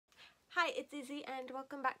Hi, it's Izzy and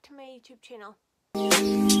welcome back to my YouTube channel.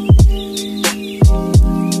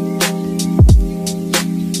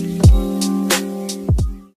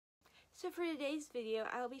 So for today's video,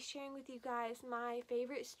 I will be sharing with you guys my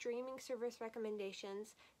favorite streaming service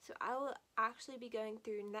recommendations. So I will actually be going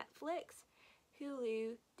through Netflix,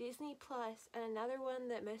 Hulu, Disney Plus, and another one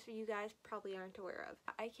that most of you guys probably aren't aware of.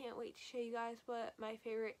 I can't wait to show you guys what my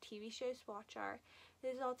favorite TV shows to watch are.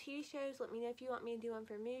 This is all TV shows. Let me know if you want me to do one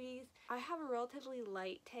for movies. I have a relatively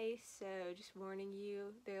light taste, so just warning you,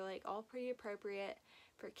 they're like all pretty appropriate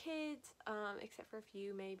for kids, except for a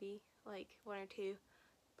few maybe, like one or two.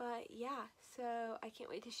 But yeah, so I can't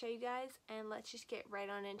wait to show you guys, and let's just get right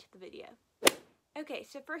on into the video. Okay,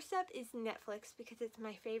 so first up is Netflix because it's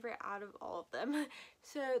my favorite out of all of them.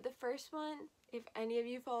 So the first one, if any of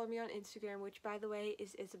you follow me on Instagram, which by the way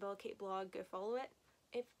is Isabella Kate Blog, go follow it.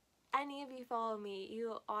 If any of you follow me,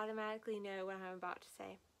 you'll automatically know what I'm about to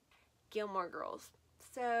say. Gilmore Girls.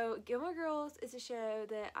 So Gilmore Girls is a show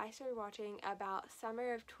that I started watching about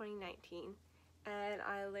summer of 2019. And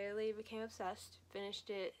I literally became obsessed. Finished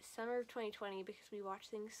it summer of 2020 because we watch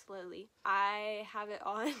things slowly. I have it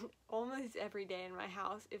on almost every day in my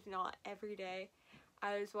house, if not every day.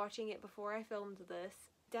 I was watching it before I filmed this.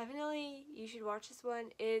 Definitely, you should watch this one.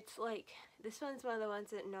 It's like, this one's one of the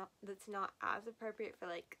ones that's not as appropriate for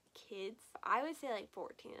like kids. I would say like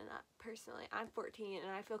 14 and up, personally. I'm 14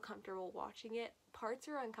 and I feel comfortable watching it. Parts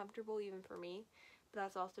are uncomfortable even for me, but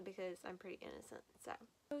that's also because I'm pretty innocent, so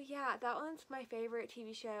yeah, that one's my favorite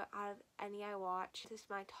TV show out of any I watch. This is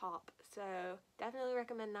my top, so definitely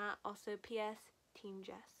recommend that. Also, P.S. Team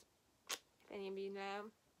Jess, if any of you know.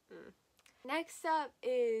 Next up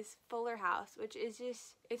is Fuller House, which is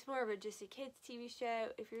it's more of just a kids TV show.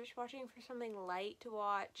 If you're just watching for something light to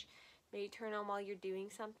watch, maybe turn on while you're doing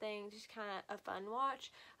something, just kind of a fun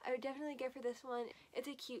watch, I would definitely go for this one. It's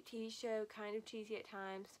a cute TV show, kind of cheesy at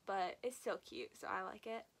times, but it's still cute, so I like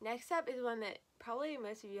it. Next up is one that probably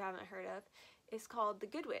most of you haven't heard of. It's called The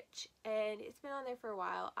Good Witch, and it's been on there for a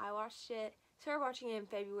while. I started watching it in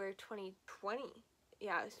February 2020.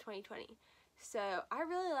 Yeah, it was 2020. So I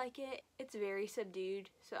really like it. It's very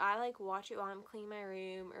subdued, so I like watch it while I'm cleaning my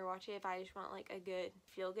room, or watch it if I just want like a good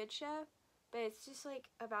feel-good show. But it's just like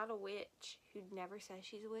about a witch who never says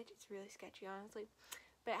she's a witch. It's really sketchy, honestly.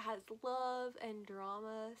 But it has love and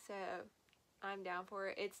drama, so I'm down for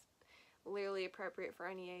it. It's literally appropriate for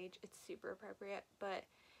any age. It's super appropriate, but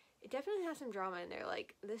it definitely has some drama in there.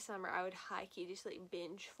 Like this summer, I would high-key just like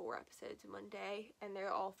binge 4 episodes in one day, and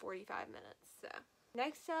they're all 45 minutes, so.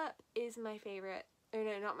 Next up is my favorite, or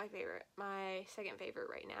no, not my favorite, my second favorite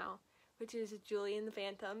right now, which is Julie and the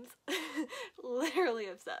Phantoms. Literally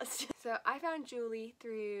obsessed. So I found Julie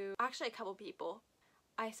through actually a couple people.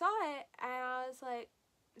 I saw it and I was like,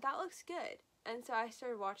 that looks good. And so I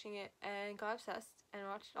started watching it and got obsessed and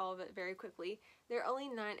watched all of it very quickly. There are only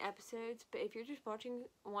 9 episodes, but if you're just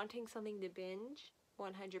wanting something to binge,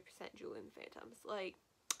 100% Julie and the Phantoms. Like,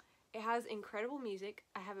 it has incredible music.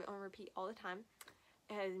 I have it on repeat all the time.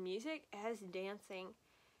 It has music, it has dancing,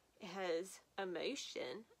 it has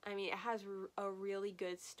emotion. I mean, it has a really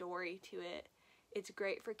good story to it. It's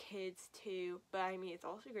great for kids too, but I mean, it's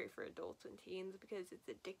also great for adults and teens because it's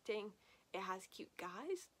addicting. It has cute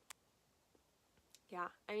guys. Yeah,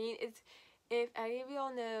 I mean, if any of you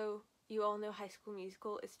all know High School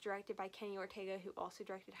Musical, it's directed by Kenny Ortega, who also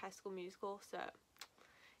directed High School Musical, so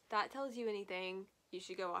if that tells you anything, you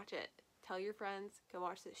should go watch it. Tell your friends, go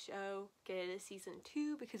watch this show, get it a season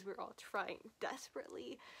 2 because we're all trying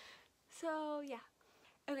desperately. So yeah.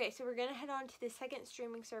 Okay, so we're gonna head on to the second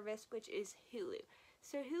streaming service, which is Hulu.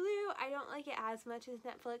 So Hulu, I don't like it as much as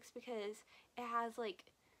Netflix because it has like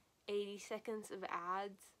 80 seconds of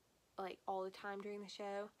ads like all the time during the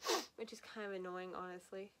show, which is kind of annoying,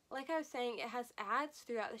 honestly. Like I was saying, it has ads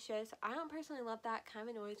throughout the show, so I don't personally love that. Kind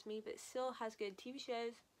of annoys me, but it still has good TV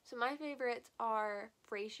shows. So my favorites are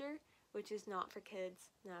Frasier, which is not for kids.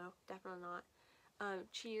 No, definitely not.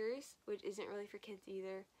 Cheers, which isn't really for kids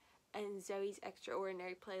either. And Zoe's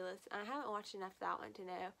Extraordinary Playlist. And I haven't watched enough of that one to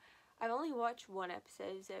know. I've only watched 1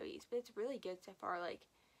 episode of Zoe's, but it's really good so far. Like,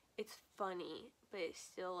 it's funny, but it's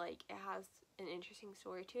still, like, it has an interesting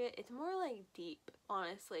story to it. It's more, like, deep,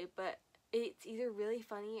 honestly, but it's either really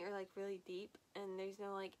funny or, like, really deep, and there's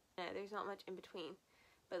no, like, there's not much in between.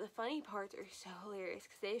 But the funny parts are so hilarious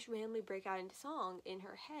because they just randomly break out into song in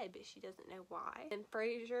her head, but she doesn't know why. And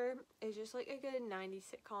Frasier is just like a good 90s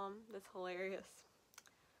sitcom that's hilarious.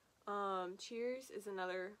 Cheers is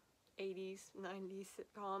another 80s, 90s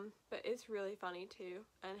sitcom, but it's really funny too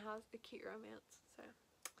and has a cute romance. So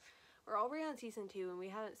We're already on season 2 and we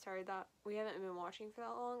haven't started that. We haven't been watching for that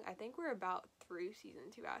long. I think we're about through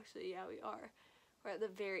season 2 actually. Yeah, we are. We're at the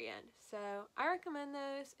very end. So I recommend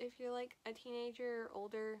those if you're like a teenager or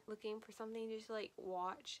older looking for something to just like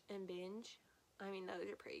watch and binge. I mean, those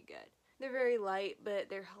are pretty good. They're very light, but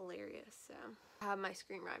they're hilarious. So I have my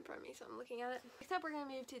screen right in front of me, so I'm looking at it. Next up, we're gonna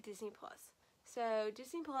move to Disney Plus. So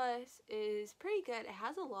Disney Plus is pretty good. It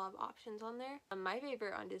has a lot of options on there. My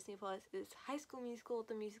favorite on Disney Plus is High School Musical,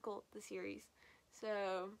 the musical, the series.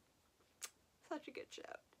 So such a good show.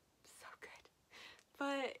 So good.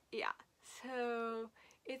 But yeah, so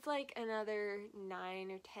it's like another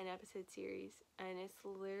 9 or 10 episode series, and it's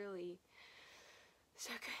literally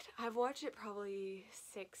so good. I've watched it probably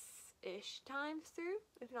 6-ish times through,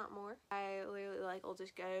 if not more. I literally like will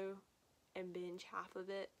just go and binge half of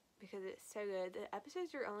it because it's so good. The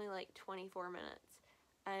episodes are only like 24 minutes,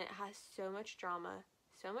 and it has so much drama,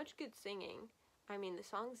 so much good singing. I mean, the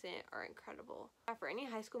songs in it are incredible. For any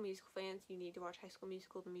High School Musical fans, you need to watch High School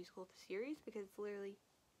Musical, the musical, the series, because it's literally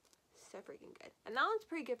so freaking good. And that one's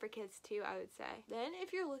pretty good for kids too, I would say. Then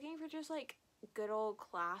if you're looking for just like good old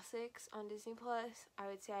classics on Disney Plus, I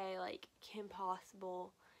would say like Kim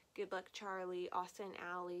Possible, Good Luck Charlie, Austin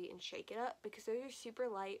Alley, and Shake It Up, because those are super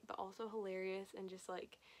light but also hilarious and just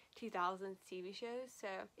like 2000s TV shows. So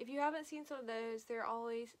if you haven't seen some of those, they're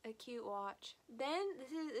always a cute watch. Then this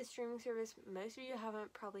is a streaming service most of you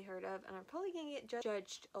haven't probably heard of, and I'm probably gonna get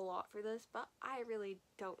judged a lot for this, but I really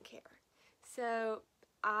don't care. So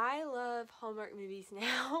I love Hallmark Movies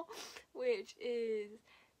Now, which is,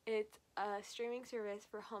 it's a streaming service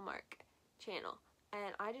for Hallmark Channel.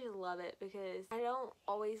 And I just love it because I don't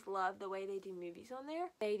always love the way they do movies on there.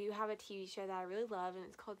 They do have a TV show that I really love, and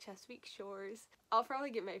it's called Chesapeake Shores. I'll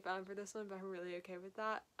probably get made fun for this one, but I'm really okay with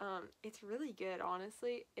that. It's really good,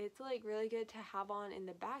 honestly. It's like really good to have on in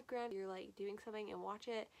the background. You're like doing something and watch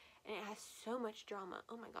it, and it has so much drama.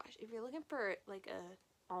 Oh my gosh, if you're looking for like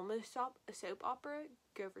almost a soap opera,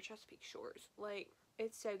 go for Chesapeake Shores. Like,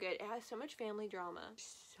 it's so good. It has so much family drama.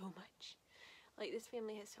 So much. Like, this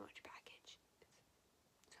family has so much baggage.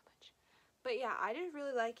 But yeah, I just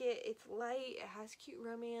really like it. It's light. It has cute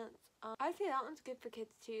romance. I'd say that one's good for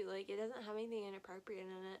kids too. Like, it doesn't have anything inappropriate in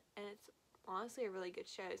it. And it's honestly a really good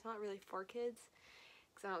show. It's not really for kids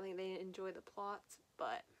because I don't think they enjoy the plots.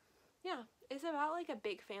 But yeah, it's about like a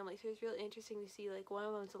big family. So it's really interesting to see, like, one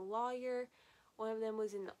of them's a lawyer. One of them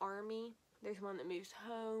was in the army. There's one that moves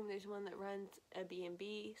home. There's one that runs a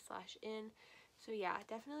B&B/inn. So yeah,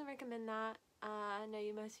 definitely recommend that. I know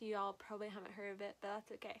most of y'all probably haven't heard of it, but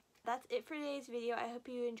that's okay. That's it for today's video. I hope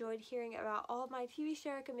you enjoyed hearing about all of my TV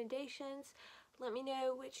show recommendations. Let me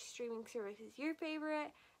know which streaming service is your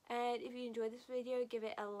favorite. And if you enjoyed this video, give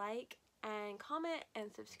it a like and comment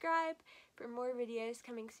and subscribe for more videos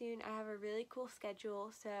coming soon. I have a really cool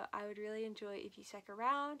schedule, so I would really enjoy if you stuck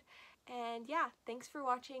around. And yeah, thanks for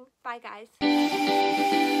watching. Bye,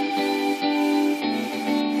 guys.